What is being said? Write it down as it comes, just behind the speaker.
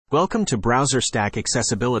Welcome to BrowserStack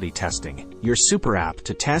Accessibility Testing, your super app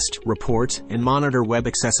to test, report, and monitor web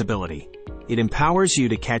accessibility. It empowers you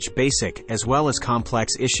to catch basic as well as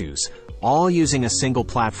complex issues, all using a single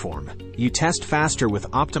platform. You test faster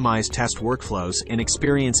with optimized test workflows and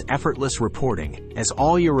experience effortless reporting, as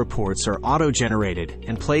all your reports are auto-generated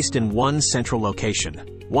and placed in one central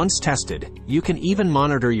location. Once tested, you can even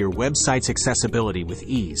monitor your website's accessibility with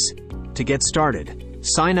ease. To get started,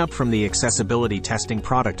 sign up from the Accessibility Testing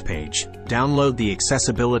product page, download the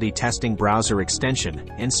Accessibility Testing browser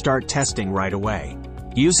extension, and start testing right away.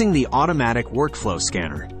 Using the automatic workflow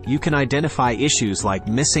scanner, you can identify issues like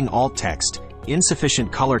missing alt text,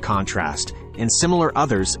 insufficient color contrast, and similar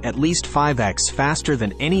others at least 5x faster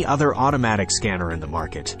than any other automatic scanner in the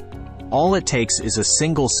market. All it takes is a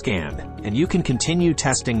single scan, and you can continue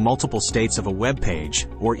testing multiple states of a web page,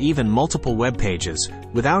 or even multiple web pages,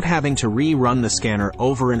 without having to rerun the scanner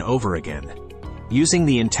over and over again. Using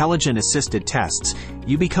the intelligent assisted tests,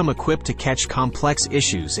 you become equipped to catch complex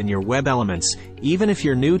issues in your web elements, even if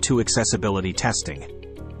you're new to accessibility testing.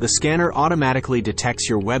 The scanner automatically detects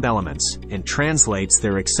your web elements and translates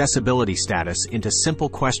their accessibility status into simple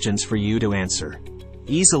questions for you to answer.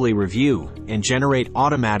 Easily review and generate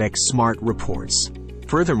automatic smart reports.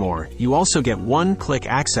 Furthermore, you also get one-click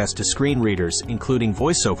access to screen readers including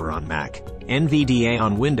VoiceOver on Mac, NVDA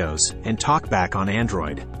on Windows, and TalkBack on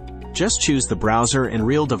Android. Just choose the browser and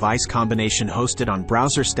real device combination hosted on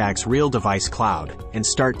BrowserStack's Real Device Cloud and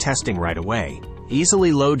start testing right away.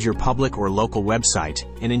 Easily load your public or local website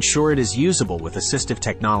and ensure it is usable with assistive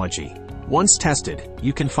technology. Once tested,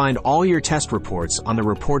 you can find all your test reports on the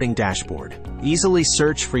reporting dashboard. Easily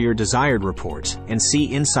search for your desired report and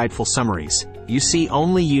see insightful summaries. You see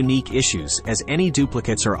only unique issues as any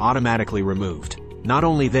duplicates are automatically removed. Not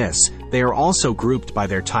only this, they are also grouped by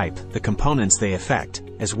their type, the components they affect,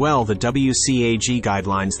 as well the WCAG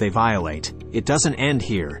guidelines they violate. It doesn't end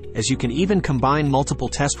here, as you can even combine multiple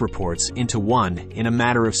test reports into one in a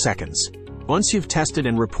matter of seconds. Once you've tested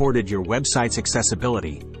and reported your website's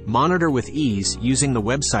accessibility, monitor with ease using the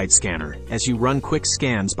website scanner as you run quick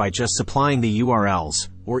scans by just supplying the URLs,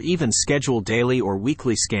 or even schedule daily or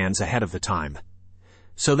weekly scans ahead of the time.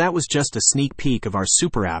 So that was just a sneak peek of our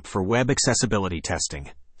super app for web accessibility testing.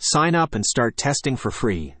 Sign up and start testing for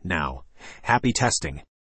free now. Happy testing!